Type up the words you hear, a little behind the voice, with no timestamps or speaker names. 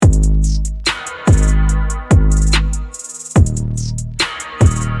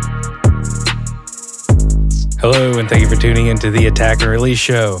Hello, and thank you for tuning into the Attack and Release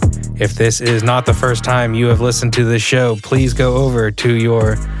Show. If this is not the first time you have listened to this show, please go over to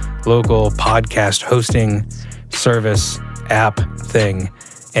your local podcast hosting service app thing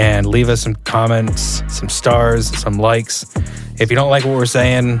and leave us some comments, some stars, some likes. If you don't like what we're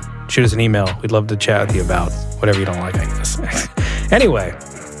saying, shoot us an email. We'd love to chat with you about whatever you don't like, I guess. Anyway,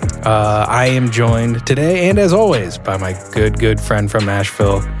 I am joined today, and as always, by my good friend from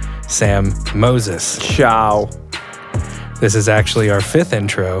Nashville, Sam Moses. Ciao. This is actually our fifth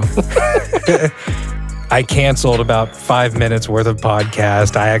intro. I canceled about 5 minutes worth of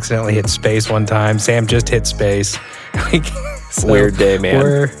podcast. I accidentally hit space one time. Sam just hit space. Weird day,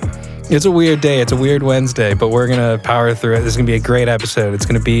 man. It's a weird day. It's a weird Wednesday, but we're going to power through it. This is going to be a great episode. It's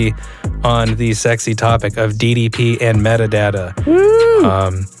going to be on the sexy topic of DDP and metadata.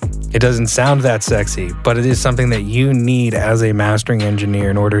 It doesn't sound that sexy, but it is something that you need as a mastering engineer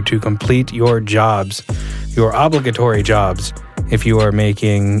in order to complete your jobs, your obligatory jobs, if you are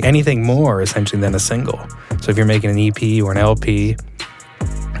making anything more essentially than a single. So if you're making an EP or an LP,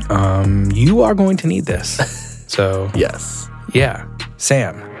 you are going to need this. So yes. Yeah.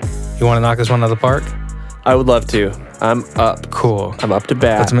 Sam, you want to knock this one out of the park? I would love to. I'm up. Cool. I'm up to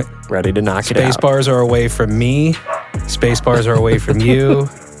bat, ready to knock it out. Space bars are away from me. Space bars are away from you.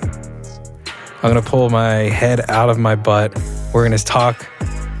 I'm going to pull my head out of my butt. We're going to talk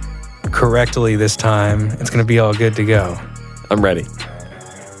correctly this time. It's going to be all good to go. I'm ready.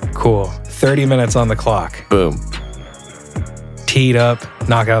 Cool. 30 minutes on the clock. Boom. Teed up,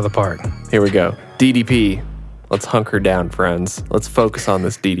 knock out of the park. Here we go. DDP. Let's hunker down, friends. Let's focus on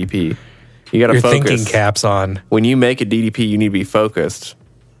this DDP. You got to focus. Your thinking caps on. When you make a DDP, you need to be focused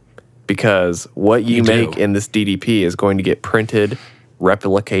because what you make in this DDP is going to get printed,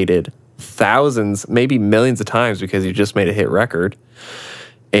 replicated thousands, maybe millions of times because you just made a hit record,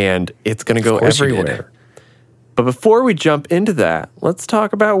 and it's going to go everywhere. But before we jump into that, let's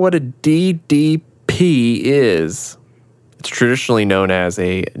talk about what a DDP is. It's traditionally known as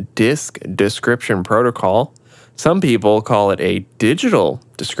a disk description protocol. Some people call it a digital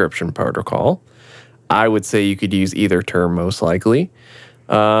description protocol. I would say you could use either term most likely.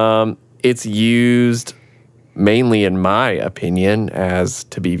 It's used mainly, in my opinion, as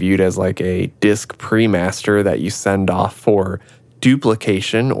to be viewed as like a disk pre-master that you send off for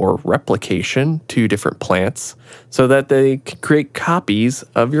duplication or replication to different plants so that they can create copies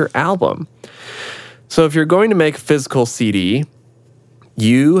of your album. So if you're going to make a physical CD,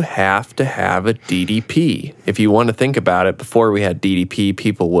 you have to have a DDP. If you want to think about it, before we had DDP,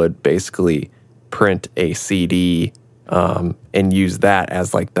 people would basically print a CD and use that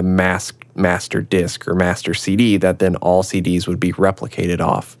as like the master disc or master CD that then all CDs would be replicated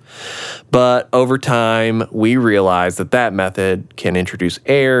off. But over time, we realized that method can introduce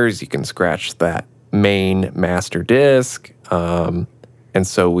errors. You can scratch that main master disc. And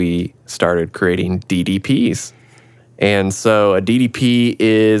so we started creating DDPs. And so a DDP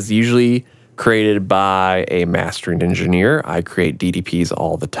is usually created by a mastering engineer. I create DDPs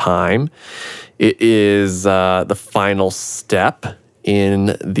all the time. It is the final step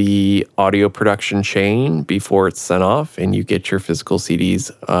in the audio production chain before it's sent off and you get your physical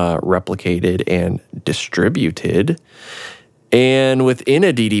CDs replicated and distributed. And within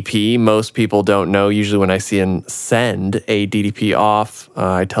a DDP, most people don't know. Usually when I see and send a DDP off,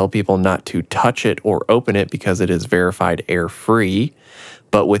 I tell people not to touch it or open it because it is verified error-free.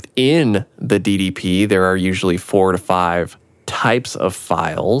 But within the DDP, there are usually 4 to 5 types of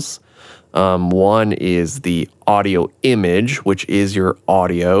files. One is the audio image, which is your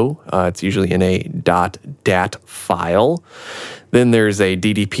audio. It's usually in a .dat file. Then there's a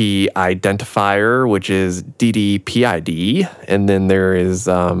DDP identifier, which is DDPID. And then there is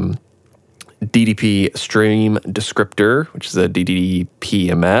DDP stream descriptor, which is a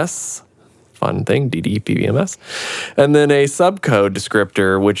DDPMS. Fun thing, DDPMS. And then a subcode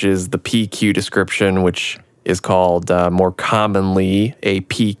descriptor, which is the PQ description, which is called more commonly a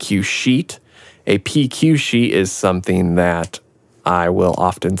PQ sheet. A PQ sheet is something that I will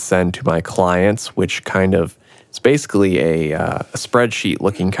often send to my clients, which kind of is basically a spreadsheet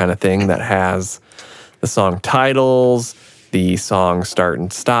looking kind of thing that has the song titles, the song start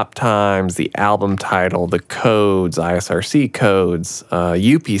and stop times, the album title, the codes, ISRC codes,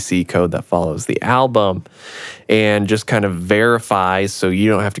 UPC code that follows the album, and just kind of verifies so you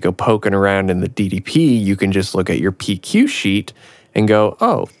don't have to go poking around in the DDP. You can just look at your PQ sheet and go,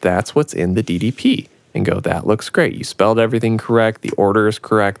 oh, that's what's in the DDP, and go, that looks great. You spelled everything correct, the order is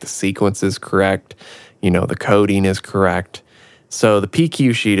correct, the sequence is correct, the coding is correct. So the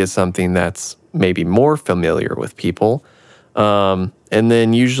PQ sheet is something that's maybe more familiar with people. And And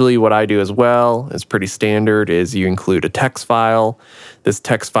then usually what I do as well is pretty standard is you include a text file. This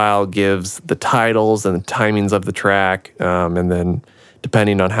text file gives the titles and the timings of the track. And then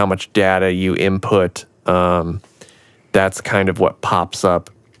depending on how much data you input, that's kind of what pops up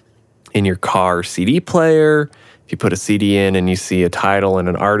in your car CD player. If you put a CD in and you see a title and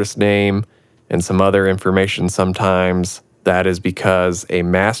an artist name and some other information sometimes, that is because a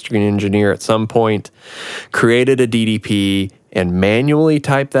mastering engineer at some point created a DDP and manually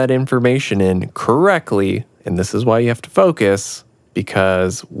typed that information in correctly. And this is why you have to focus,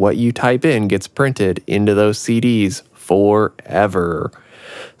 because what you type in gets printed into those CDs forever.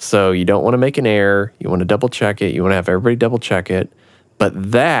 So you don't want to make an error. You want to double check it. You want to have everybody double check it.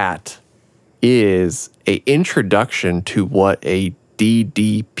 But that is an introduction to what a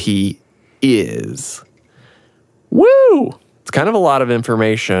DDP is. Woo! It's kind of a lot of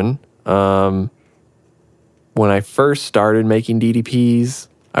information. When I first started making DDPs,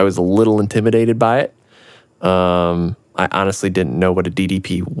 I was a little intimidated by it. I honestly didn't know what a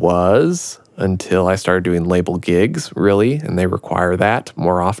DDP was until I started doing label gigs, really, and they require that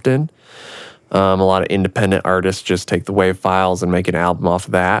more often. A lot of independent artists just take the WAV files and make an album off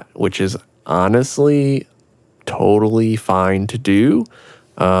of that, which is honestly totally fine to do.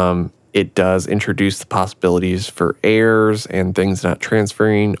 It does introduce the possibilities for errors and things not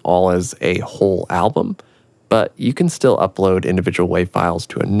transferring all as a whole album, but you can still upload individual WAV files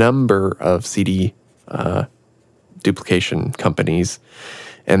to a number of CD duplication companies,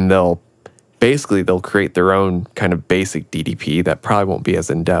 and they'll create their own kind of basic DDP that probably won't be as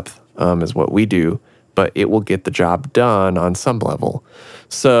in-depth as what we do, but it will get the job done on some level.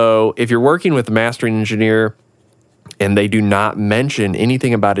 So if you're working with a mastering engineer and they do not mention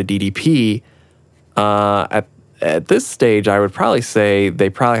anything about a DDP, at this stage, I would probably say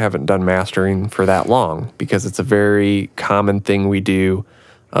they probably haven't done mastering for that long, because it's a very common thing we do,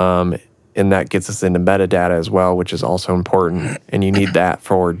 and that gets us into metadata as well, which is also important, and you need that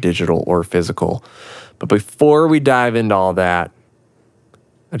for digital or physical. But before we dive into all that,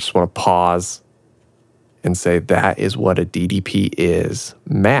 I just want to pause and say that is what a DDP is.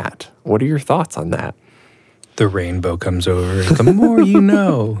 Matt, what are your thoughts on that? The rainbow comes over. The more you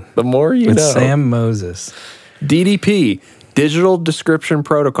know. The more you with know. Sam Moses. DDP, Digital Description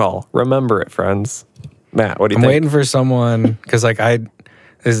Protocol. Remember it, friends. Matt, what do you think? I'm waiting for someone, because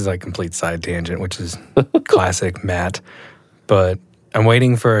this is like complete side tangent, which is classic Matt, but I'm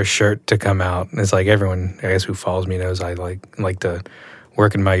waiting for a shirt to come out. It's like everyone, I guess, who follows me knows I like to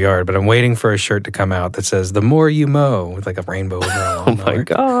work in my yard, but I'm waiting for a shirt to come out that says "The more you mow" with like a rainbow over a Oh my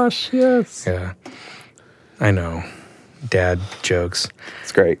gosh, yes. Yeah. I know. Dad jokes.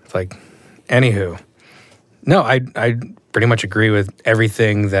 It's great. It's like, anywho. No, I pretty much agree with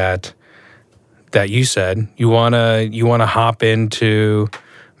everything that you said. You wanna hop into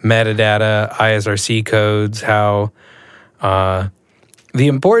metadata, ISRC codes, how the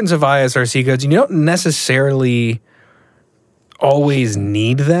importance of ISRC codes. You don't necessarily always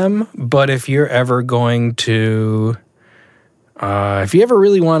need them, but if you're ever going to if you ever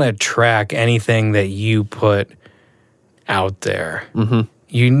really want to track anything that you put out there,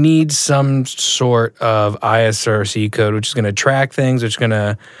 you need some sort of ISRC code, which is going to track things, which is going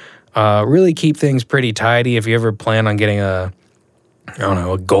to really keep things pretty tidy. If you ever plan on getting a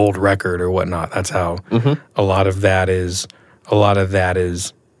gold record or whatnot, that's how a lot of that is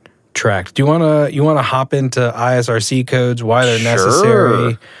tracked. Do you want to hop into ISRC codes, why they're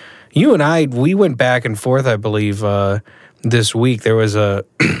necessary? You and I, we went back and forth, I believe, this week. There was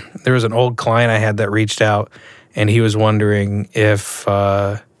an old client I had that reached out, and he was wondering if,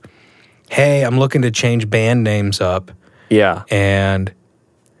 hey, I'm looking to change band names up. Yeah. And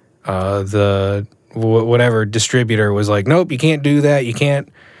whatever distributor was like, nope, you can't do that. You can't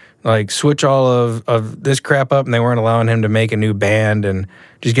switch all of this crap up, and they weren't allowing him to make a new band, and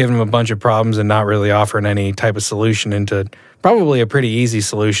just giving him a bunch of problems and not really offering any type of solution into probably a pretty easy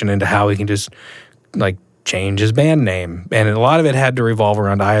solution into how he can just change his band name. And a lot of it had to revolve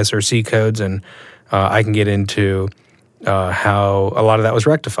around ISRC codes, and I can get into how a lot of that was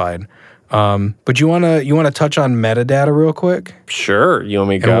rectified. But you wanna touch on metadata real quick? Sure. You want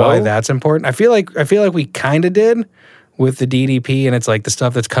me to go? And why that's important? I feel like we kind of did with the DDP, and it's like the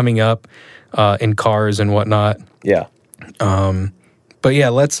stuff that's coming up in cars and whatnot. Yeah. But yeah,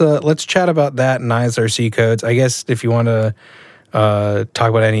 let's chat about that and ISRC codes. I guess if you want to talk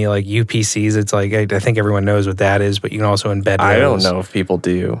about any UPCs, it's I think everyone knows what that is, but you can also embed those. I don't know if people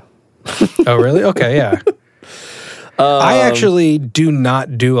do. Oh, really? Okay, yeah. I actually do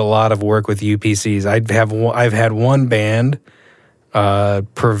not do a lot of work with UPCs. I've had one band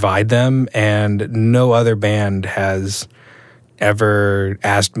provide them, and no other band has ever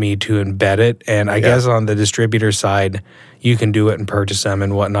asked me to embed it. And I guess on the distributor side, you can do it and purchase them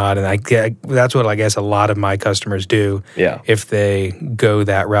and whatnot. And that's what I guess a lot of my customers do. Yeah. If they go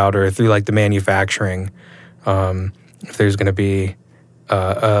that route or through like the manufacturing, if there's going to be,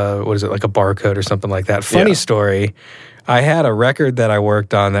 what is it, like a barcode or something like that. Funny story. I had a record that I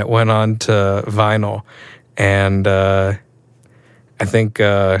worked on that went on to vinyl. And I think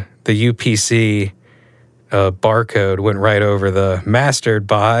the UPC barcode went right over the mastered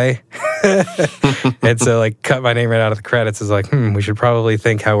by. And so like cut my name right out of the credits. Is like, we should probably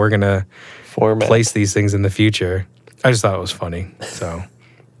think how we're going to place these things in the future. I just thought it was funny. So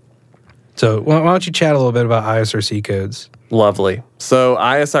why don't you chat a little bit about ISRC codes? Lovely. So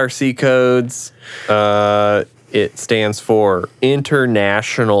ISRC codes, it stands for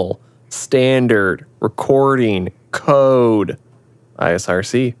International Standard Recording Code,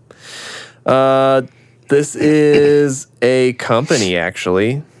 ISRC. This is a company,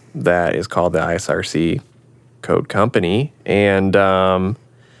 actually, that is called the ISRC Code Company, and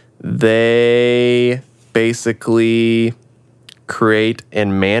they basically create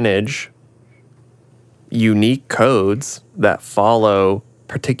and manage unique codes that follow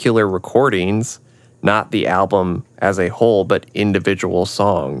particular recordings, not the album as a whole, but individual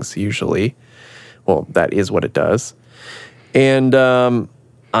songs, usually. Well, that is what it does. And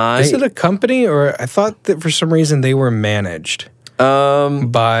is it a company, or I thought that for some reason they were managed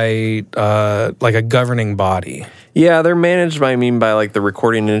by like a governing body? Yeah, they're managed by like the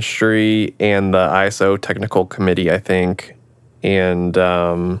recording industry and the ISO technical committee, I think. And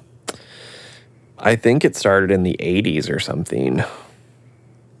I think it started in the 80s or something.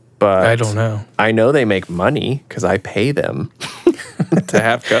 But I don't know. I know they make money because I pay them to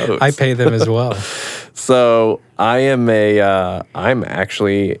have codes. I pay them as well. So I'm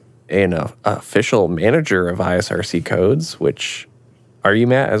actually an official manager of ISRC codes. Which are you,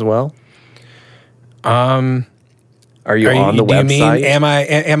 Matt, as well? Are you on the website? You mean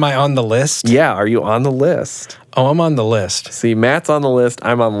am I on the list? Yeah, are you on the list? Oh, I'm on the list. See, Matt's on the list.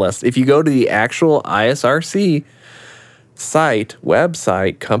 I'm on the list. If you go to the actual ISRC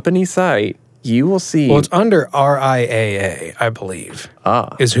website, company site, you will see. Well, it's under RIAA, I believe.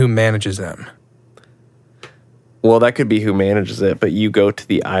 Is who manages them. Well, that could be who manages it, but you go to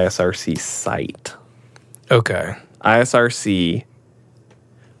the ISRC site. Okay. ISRC.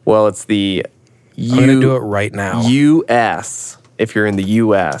 Well, it's the I'm going to do it right now. US. If you're in the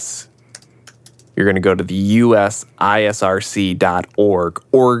US, you're going to go to the usisrc.org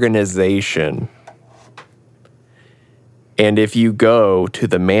organization. And if you go to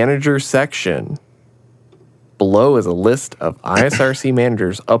the manager section, below is a list of ISRC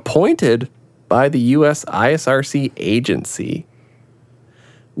managers appointed by the US ISRC agency.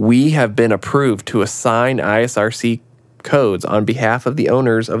 We have been approved to assign ISRC codes on behalf of the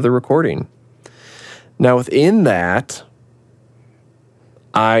owners of the recording. Now, within that,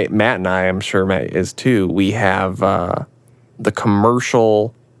 Matt and I, I'm sure Matt is too, we have the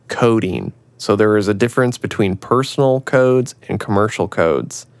commercial coding. So there is a difference between personal codes and commercial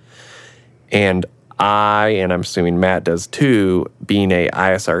codes. And I'm assuming Matt does too, being a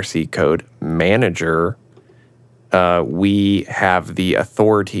ISRC code manager, we have the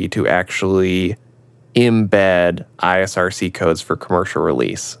authority to actually embed ISRC codes for commercial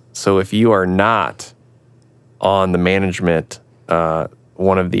release. So if you are not on the management,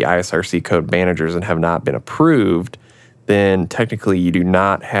 one of the ISRC code managers, and have not been approved, then technically you do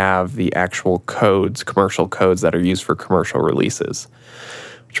not have the actual codes, commercial codes that are used for commercial releases,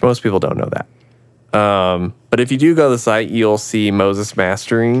 which most people don't know that. But if you do go to the site, you'll see Moses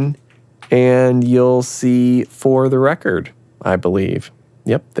Mastering, and you'll see For the Record, I believe.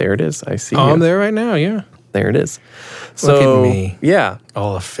 Yep, there it is. I see. I'm there right now, yeah. There it is. So, look at me. Yeah.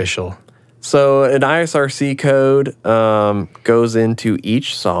 All official. So an ISRC code goes into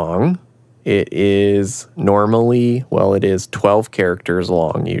each song. It is normally, it is 12 characters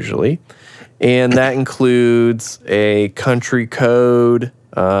long usually. And that includes a country code,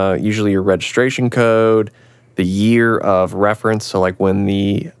 usually your registration code, the year of reference, so like when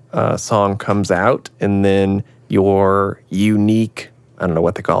the song comes out, and then your unique, I don't know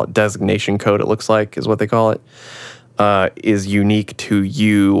what they call it, designation code, it looks like is what they call it, is unique to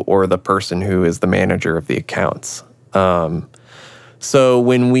you or the person who is the manager of the accounts. So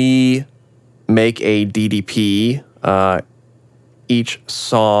when we make a DDP, each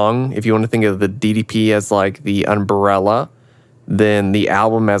song, if you want to think of the DDP as like the umbrella, then the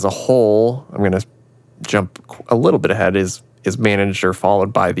album as a whole, I'm going to jump a little bit ahead, is managed or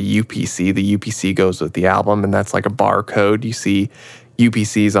followed by the UPC. The UPC goes with the album, and that's like a barcode. You see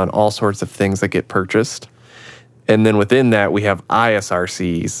UPCs on all sorts of things that get purchased. And then within that, we have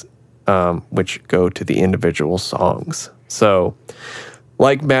ISRCs, which go to the individual songs. So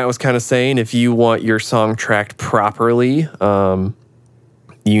like Matt was kind of saying, if you want your song tracked properly,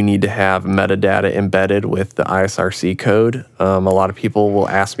 you need to have metadata embedded with the ISRC code. A lot of people will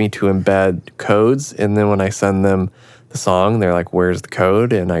ask me to embed codes, and then when I send them the song, they're like, where's the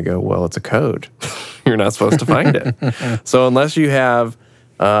code? And I go, well, it's a code. You're not supposed to find it. So unless you have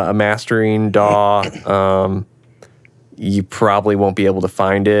a mastering DAW, you probably won't be able to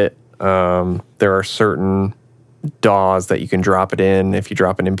find it. There are certain DAWs that you can drop it in. If you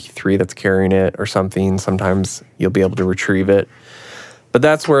drop an MP3 that's carrying it or something, sometimes you'll be able to retrieve it. But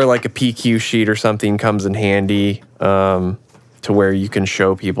that's where like a PQ sheet or something comes in handy, to where you can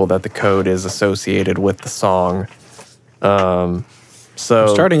show people that the code is associated with the song. So I'm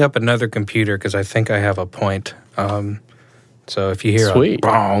starting up another computer because I think I have a point. So if you hear Sweet. a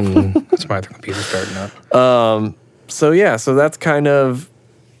bong, that's my other computer starting up. So that's kind of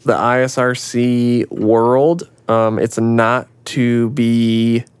the ISRC world. It's not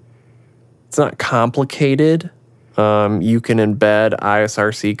complicated. You can embed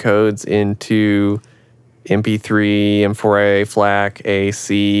ISRC codes into MP3, M4A, FLAC,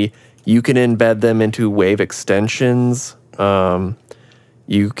 AC. You can embed them into wave extensions.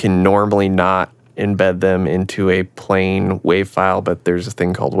 You can normally not embed them into a plain wave file, but there's a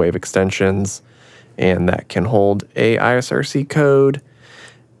thing called wave extensions, and that can hold a ISRC code.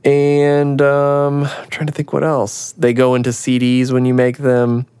 And I'm trying to think what else. They go into CDs when you make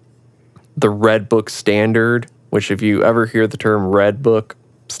them. The Red Book standard, which if you ever hear the term Red Book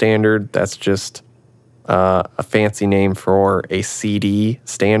standard, that's just a fancy name for a CD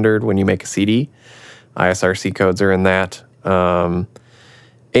standard when you make a CD. ISRC codes are in that.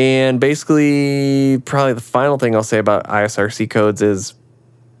 And basically, probably the final thing I'll say about ISRC codes is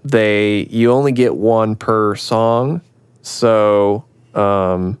you only get one per song. So,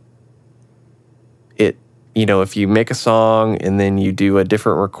 if you make a song and then you do a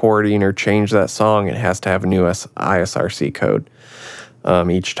different recording or change that song, it has to have a new ISRC code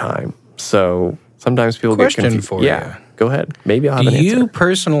each time. So sometimes people get confused. For you. Go ahead. Maybe I'll have an answer. Do you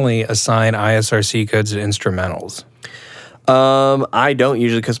personally assign ISRC codes to instrumentals? I don't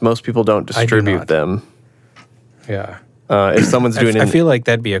usually, because most people don't distribute them. Yeah. If someone's doing I feel like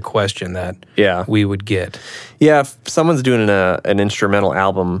that'd be a question that we would get. Yeah, if someone's doing an instrumental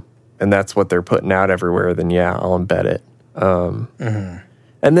album and that's what they're putting out everywhere, then I'll embed it.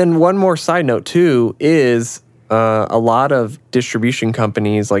 And then one more side note too is a lot of distribution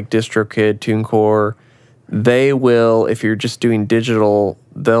companies like DistroKid, TuneCore, they will, if you're just doing digital,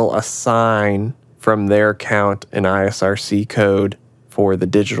 they'll assign from their account an ISRC code for the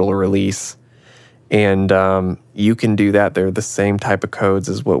digital release. And you can do that. They're the same type of codes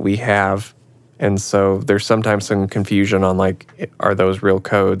as what we have. And so there's sometimes some confusion on, like, are those real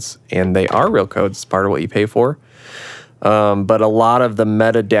codes? And they are real codes. It's part of what you pay for. But a lot of the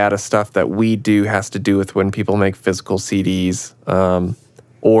metadata stuff that we do has to do with when people make physical CDs.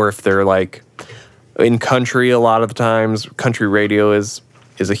 Or if they're, like, in country, a lot of the times, country radio is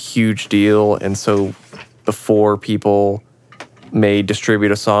a huge deal. And so before people may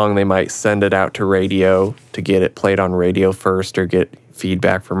distribute a song, they might send it out to radio to get it played on radio first or get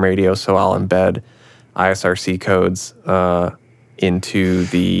feedback from radio. So I'll embed ISRC codes into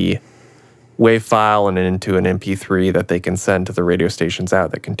the WAV file and into an MP3 that they can send to the radio stations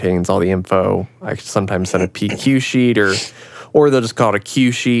out that contains all the info. I sometimes send a PQ sheet or they'll just call it a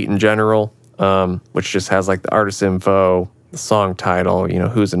Q sheet in general, which just has like the artist info, the song title,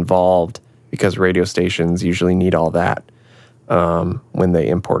 who's involved, because radio stations usually need all that when they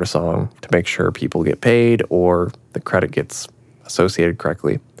import a song to make sure people get paid or the credit gets associated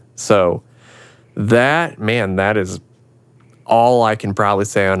correctly. So that is all I can probably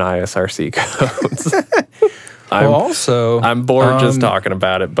say on ISRC codes. I'm bored just talking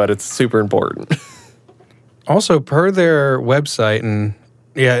about it, but it's super important. Also, per their website, and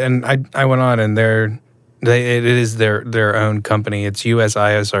I went on, and it is their own company. It's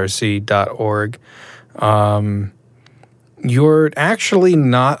usisrc.org. You're actually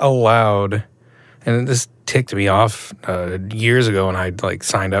not allowed, and this ticked me off years ago when I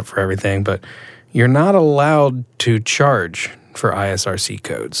signed up for everything, but you're not allowed to charge for ISRC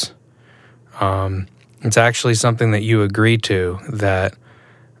codes. It's actually something that you agree to, that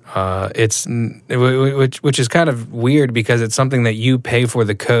which is kind of weird because it's something that you pay for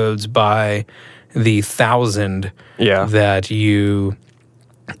the codes by the 1,000 that you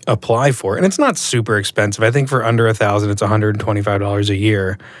apply for. And it's not super expensive. I think for under 1,000, it's $125 a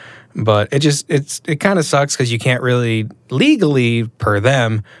year. But it kind of sucks because you can't really legally, per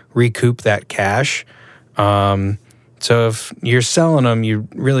them, recoup that cash. So if you're selling them, you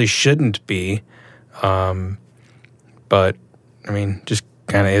really shouldn't be. But I mean, just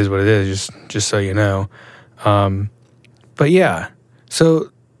kind of is what it is. Just so you know. But yeah, so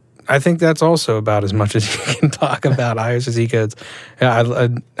I think that's also about as much as you can talk about IRC codes. Yeah,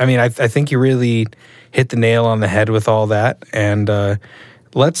 I mean, I think you really hit the nail on the head with all that. And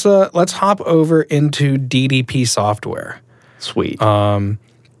let's hop over into DDP software. Sweet.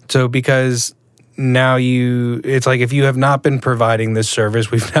 So because now it's like if you have not been providing this service,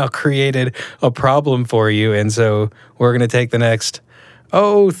 we've now created a problem for you. And so we're going to take the next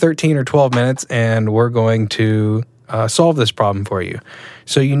 13 or 12 minutes and we're going to solve this problem for you.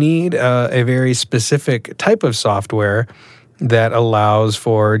 So you need a very specific type of software that allows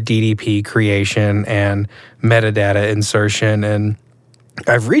for DDP creation and metadata insertion. And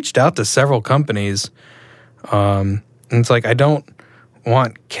I've reached out to several companies. And it's like, I don't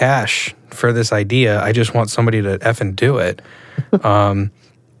want cash for this idea. I just want somebody to effing do it.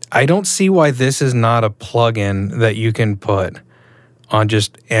 I don't see why this is not a plugin that you can put on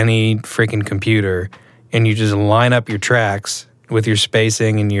just any freaking computer and you just line up your tracks with your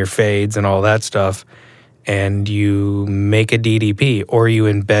spacing and your fades and all that stuff, and you make a DDP or you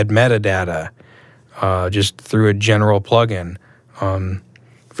embed metadata just through a general plugin.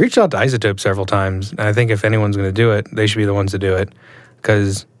 I've reached out to Isotope several times, and I think if anyone's going to do it, they should be the ones to do it.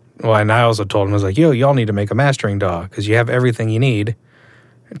 Because, and I also told them, I was like, y'all need to make a mastering DAW because you have everything you need.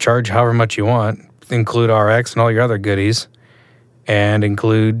 Charge however much you want, include RX and all your other goodies, and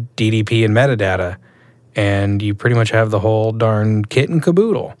include DDP and metadata. And you pretty much have the whole darn kit and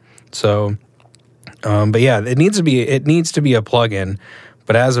caboodle. So, but yeah, it needs to be a plugin.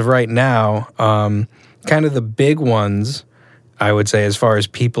 But as of right now, kind of the big ones, I would say, as far as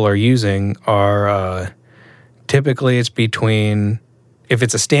people are using, are typically it's between, if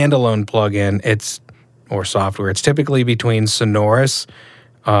it's a standalone plugin, or software, it's typically between Sonorous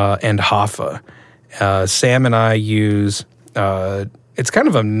and Hoffa. Sam and I use, it's kind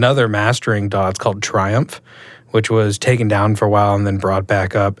of another mastering DAW. It's called Triumph, which was taken down for a while and then brought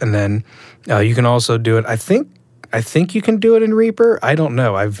back up. And then you can also do it. I think you can do it in Reaper. I don't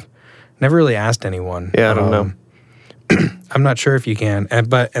know. I've never really asked anyone. Yeah, I don't know. I'm not sure if you can. And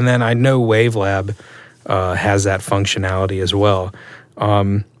then I know Wavelab has that functionality as well.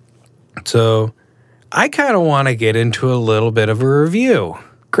 So I kind of want to get into a little bit of a review.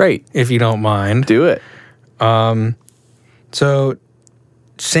 Great. If you don't mind. Do it. So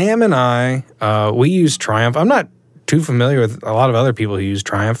Sam and I, we use Triumph. I'm not too familiar with a lot of other people who use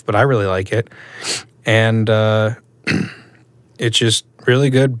Triumph, but I really like it. And it's just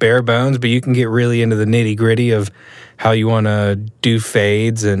really good, bare bones, but you can get really into the nitty-gritty of how you want to do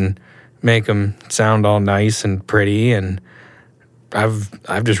fades and make them sound all nice and pretty. And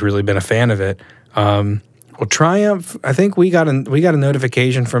I've just really been a fan of it. Well, Triumph, I think we got a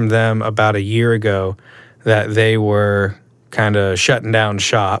notification from them about a year ago that they were kind of shutting down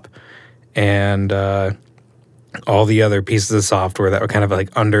shop, and all the other pieces of software that were kind of like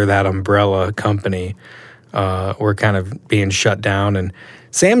under that umbrella company were kind of being shut down. And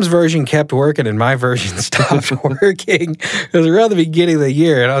Sam's version kept working and my version stopped working. It was around the beginning of the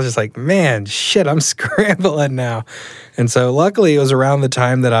year, and I was just like, man, shit, I'm scrambling now. And so luckily it was around the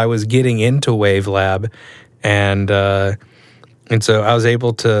time that I was getting into Wavelab, and so I was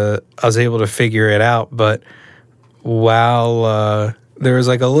able to figure it out. But while there was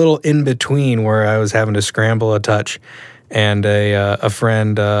like a little in between where I was having to scramble a touch, and a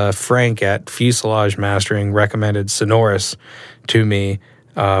friend, Frank at Fuselage Mastering, recommended Sonorous to me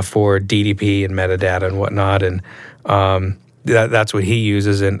for DDP and metadata and whatnot, and that's what he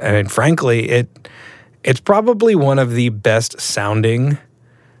uses. And frankly, it's probably one of the best sounding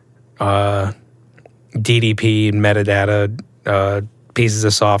DDP and metadata pieces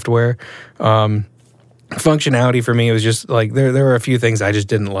of software. Functionality for me was just like there were a few things I just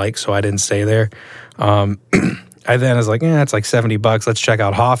didn't like, so I didn't stay there. I then was like, it's like $70. Let's check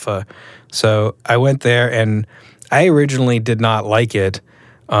out Hoffa. So I went there, and I originally did not like it,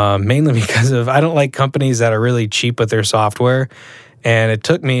 mainly because I don't like companies that are really cheap with their software. And it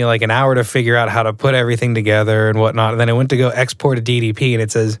took me like an hour to figure out how to put everything together and whatnot. And then I went to go export a DDP, and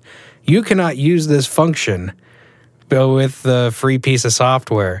it says, you cannot use this function with the free piece of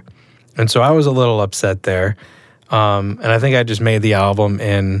software. And so I was a little upset there. And I think I just made the album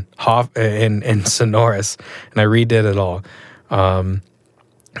in Sonorous, and I redid it all.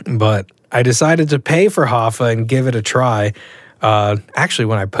 But I decided to pay for Hoffa and give it a try. Actually,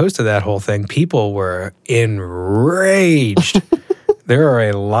 when I posted that whole thing, people were enraged. There are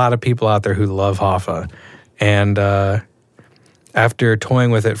a lot of people out there who love Hoffa. And after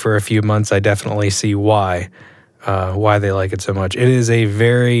toying with it for a few months, I definitely see why they like it so much. It is a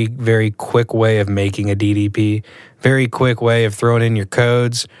very, very quick way of making a DDP, very quick way of throwing in your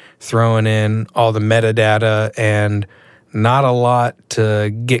codes, throwing in all the metadata, and not a lot to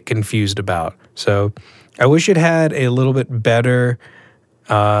get confused about. So I wish it had a little bit better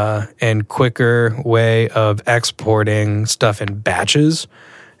and quicker way of exporting stuff in batches,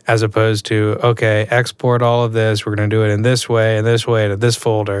 as opposed to, okay, export all of this. We're going to do it in this way to this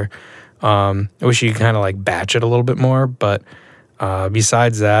folder. I wish you could kind of like batch it a little bit more. But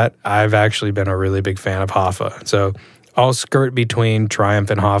besides that, I've actually been a really big fan of Hoffa. So I'll skirt between Triumph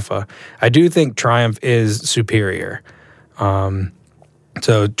and Hoffa. I do think Triumph is superior.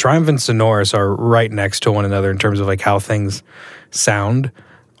 So Triumph and Sonorous are right next to one another in terms of like how things sound.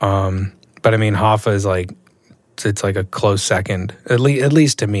 But I mean, Hoffa is like, it's like a close second, at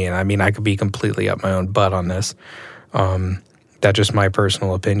least to me. And I mean, I could be completely up my own butt on this. That's just my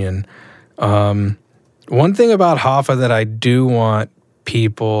personal opinion. One thing about Hoffa that I do want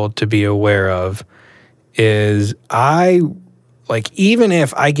people to be aware of is even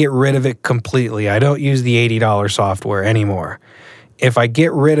if I get rid of it completely, I don't use the $80 software anymore. If I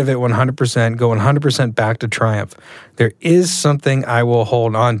get rid of it 100%, go 100% back to Triumph, there is something I will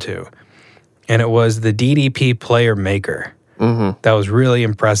hold on to. And it was the DDP Player Maker. Mm-hmm. That was really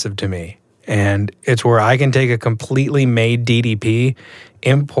impressive to me. And it's where I can take a completely made DDP,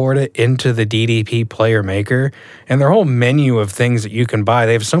 import it into the DDP Player Maker, and their whole menu of things that you can buy.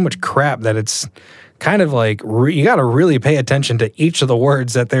 They have so much crap that it's kind of like you got to really pay attention to each of the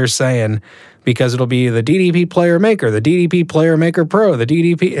words that they're saying, because it'll be the DDP Player Maker, the DDP Player Maker Pro, the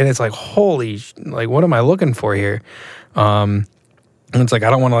DDP, and it's like, what am I looking for here? And it's like,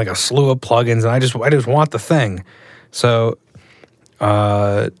 I don't want like a slew of plugins, and I just want the thing. So,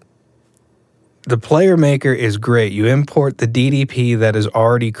 the Player Maker is great. You import the DDP that is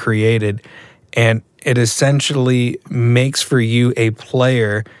already created, and it essentially makes for you a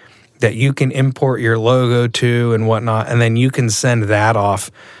player that you can import your logo to and whatnot, and then you can send that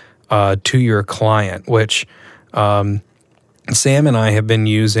off to your client, which Sam and I have been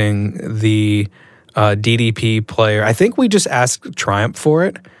using the DDP player. I think we just asked Triumph for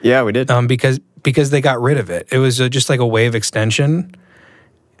it. Yeah, we did. Because they got rid of it. It was just like a Wave extension,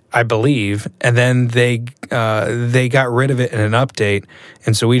 I believe, and then they got rid of it in an update,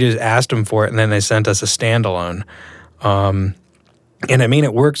 and so we just asked them for it, and then they sent us a standalone. And I mean,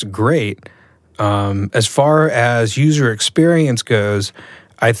 it works great. As far as user experience goes,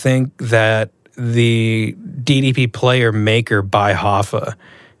 I think that the DDP Player Maker by Hoffa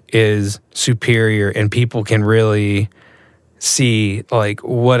is superior, and people can really see like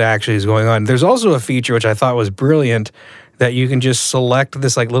what actually is going on. There's also a feature which I thought was brilliant, that you can just select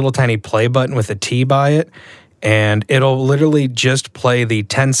this like little tiny play button with a T by it, and it'll literally just play the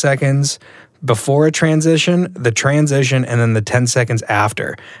 10 seconds before a transition, the transition, and then the 10 seconds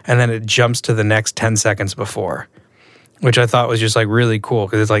after. And then it jumps to the next 10 seconds before, which I thought was just like really cool,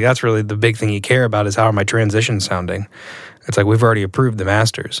 because it's like, that's really the big thing you care about, is how are my transitions sounding? It's like, we've already approved the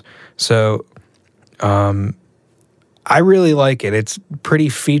masters. So I really like it. It's pretty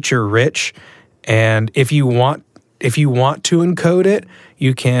feature rich. And if you want to encode it,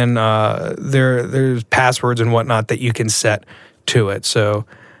 you can, there's passwords and whatnot that you can set to it. So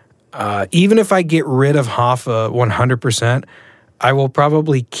even if I get rid of Hoffa 100%, I will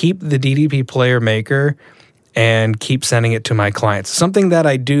probably keep the DDP Player Maker and keep sending it to my clients. Something that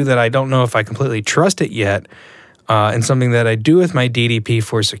I do that I don't know if I completely trust it yet, and something that I do with my DDP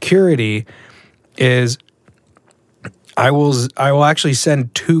for security is I will actually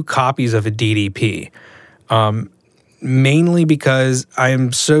send 2 copies of a DDP. Mainly because I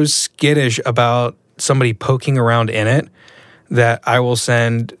am so skittish about somebody poking around in it that I will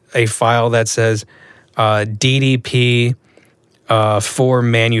send a file that says DDP for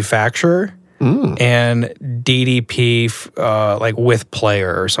manufacturer and DDP like with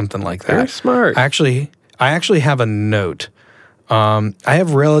player or something like that. Very smart. I actually have a note. I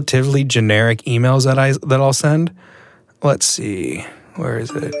have relatively generic emails that I'll send. Let's see. Where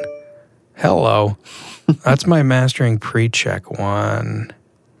is it? Hello. That's my mastering pre-check one.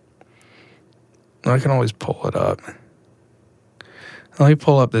 I can always pull it up. Let me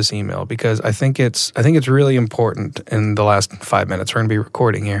pull up this email, because I think it's really important in the last 5 minutes. We're going to be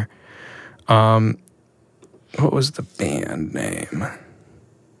recording here. What was the band name? A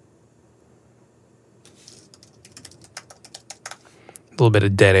little bit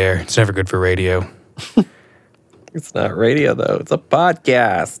of dead air. It's never good for radio. It's not radio, though. It's a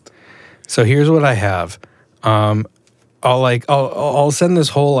podcast. So here's what I have. I'll send this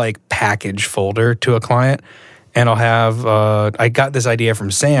whole like package folder to a client, And I'll have, I got this idea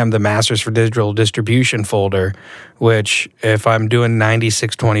from Sam, the Masters for Digital Distribution folder, which if I'm doing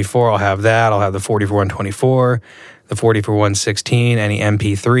 9624, I'll have that. I'll have the 44124, the 44116, any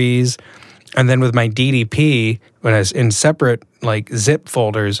MP3s. And then with my DDP, when it's in separate like zip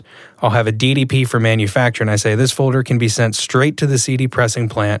folders, I'll have a DDP for manufacture. And I say this folder can be sent straight to the CD pressing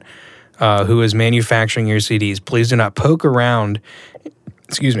plant who is manufacturing your CDs. Please do not poke around.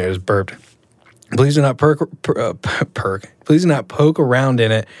 Excuse me, I just burped. Please do not Please do not poke around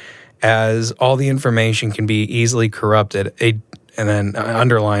in it, as all the information can be easily corrupted. And then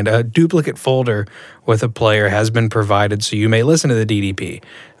underlined, a duplicate folder with a player has been provided, so you may listen to the DDP.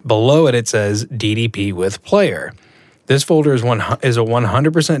 Below it, it says DDP with player. This folder is a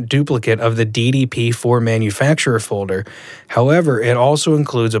 100% duplicate of the DDP for manufacturer folder. However, it also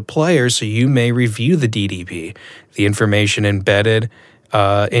includes a player, so you may review the DDP, the information embedded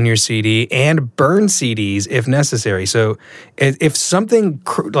in your CD, and burn CDs if necessary. So if something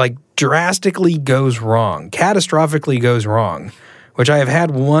like drastically goes wrong, catastrophically goes wrong, which I have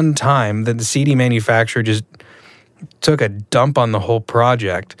had one time that the CD manufacturer just took a dump on the whole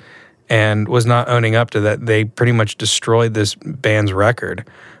project and was not owning up to that. They pretty much destroyed this band's record.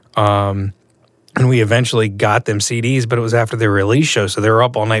 And we eventually got them CDs, but it was after their release show, so they were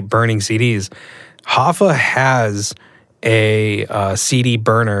up all night burning CDs. Hoffa has a CD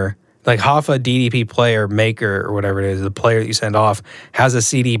burner, like Hoffa DDP player maker or whatever it is, the player that you send off has a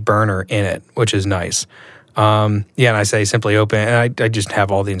CD burner in it, which is nice. And I say simply open, and I just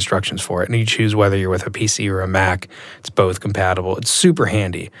have all the instructions for it. And you choose whether you're with a PC or a Mac. It's both compatible. It's super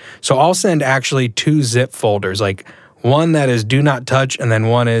handy. So I'll send actually 2 zip folders, like one that is do not touch, and then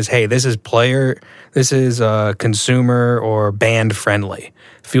one is, hey, this is player, this is consumer or band friendly.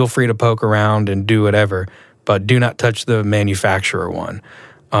 Feel free to poke around and do whatever, but do not touch the manufacturer one.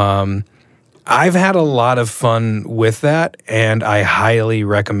 I've had a lot of fun with that, and I highly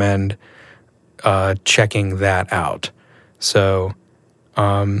recommend checking that out. So,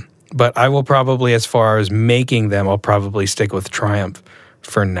 but I will probably, as far as making them, I'll probably stick with Triumph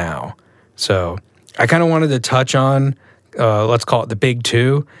for now. So I kind of wanted to touch on, let's call it the big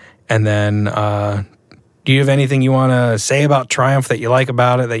 2. And then, do you have anything you want to say about Triumph that you like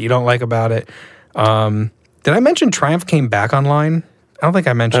about it, that you don't like about it? Did I mention Triumph came back online? I don't think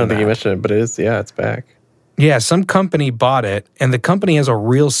I mentioned that. I don't think you mentioned it, but it's back. Yeah, some company bought it, and the company has a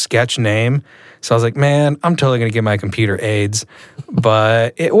real sketch name. So I was like, man, I'm totally going to give my computer AIDS.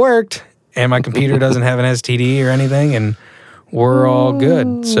 But it worked, and my computer doesn't have an STD or anything, and we're all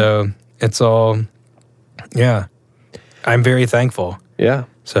good. So it's all, yeah, I'm very thankful. Yeah.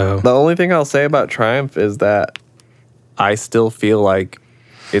 So the only thing I'll say about Triumph is that I still feel like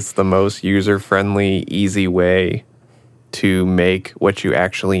it's the most user-friendly, easy way to make what you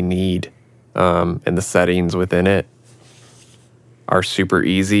actually need. And the settings within it are super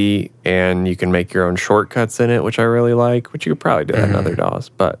easy, and you can make your own shortcuts in it, which I really like, which you could probably do that in other DAWs.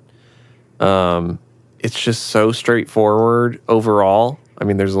 But it's just so straightforward overall. I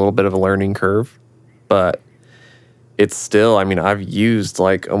mean, there's a little bit of a learning curve, but it's still, I mean, I've used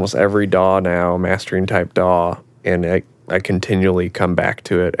like almost every DAW now, mastering type DAW, and I continually come back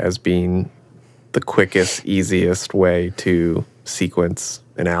to it as being the quickest, easiest way to sequence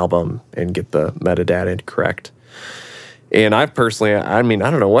an album and get the metadata correct. And I personally, I mean, I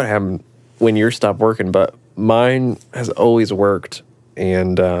don't know what happened when yours stopped working, but mine has always worked.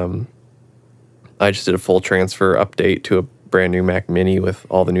 And I just did a full transfer update to a brand new Mac Mini with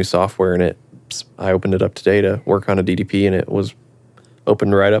all the new software in it. I opened it up today to work on a DDP, and it was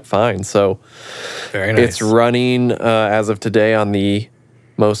opened right up fine. So very nice. It's running as of today on the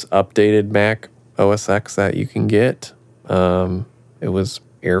most updated Mac OS X that you can get. It was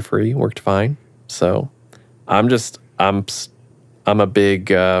error-free, worked fine. So I'm a big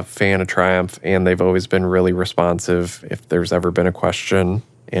fan of Triumph, and they've always been really responsive if there's ever been a question,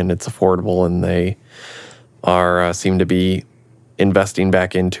 and it's affordable, and they are seem to be investing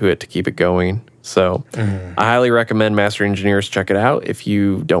back into it to keep it going. So I highly recommend Master Engineers check it out. If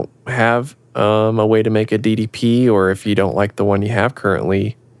you don't have a way to make a DDP, or if you don't like the one you have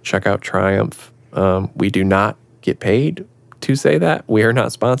currently, check out Triumph. We do not get paid to say that. We are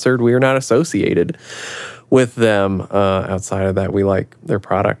not sponsored. We are not associated with them. Outside of that, we like their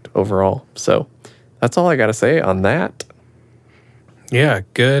product overall. So that's all I got to say on that. Yeah,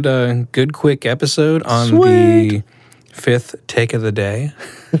 good quick episode on the 5th take of the day.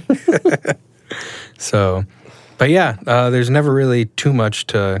 So, but yeah, there's never really too much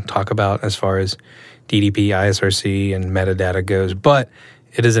to talk about as far as DDP, ISRC, and metadata goes, but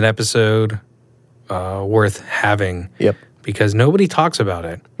it is an episode worth having. Yep. Because nobody talks about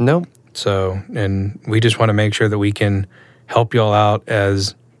it. No. So, and we just want to make sure that we can help y'all out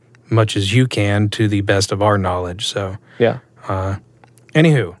as much as you can to the best of our knowledge. So, yeah.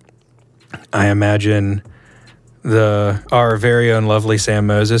 Anywho, I imagine our very own lovely Sam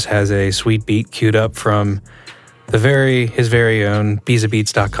Moses has a sweet beat queued up from his very own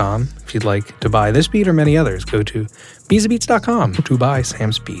beesabeats.com. If you'd like to buy this beat or many others, go to beesabeats.com to buy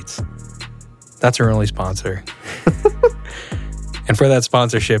Sam's beats. That's our only sponsor. And for that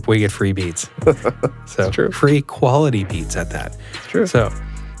sponsorship, we get free beats. So true. Free quality beats at that. It's true. So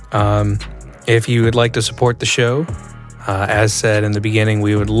if you would like to support the show, as said in the beginning,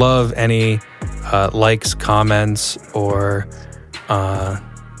 we would love any likes, comments, or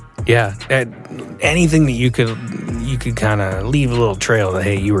anything that you could kind of leave a little trail that,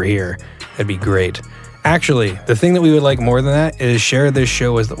 hey, you were here. That'd be great. Actually, the thing that we would like more than that is share this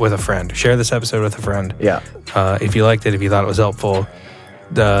show with a friend. Share this episode with a friend. Yeah. If you liked it, if you thought it was helpful.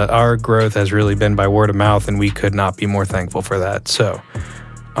 Our growth has really been by word of mouth, and we could not be more thankful for that. So,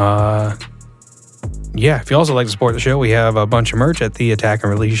 if you also like to support the show, we have a bunch of merch at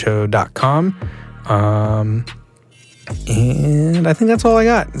theattackandreleaseshow.com. And I think that's all I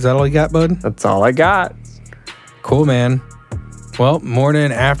got. Is that all you got, bud? That's all I got. Cool, man. Well,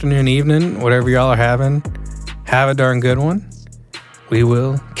 morning, afternoon, evening, whatever y'all are having, have a darn good one. We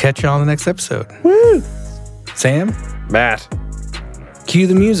will catch you on the next episode. Woo! Sam? Matt. Cue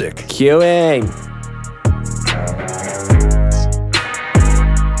the music. Cueing.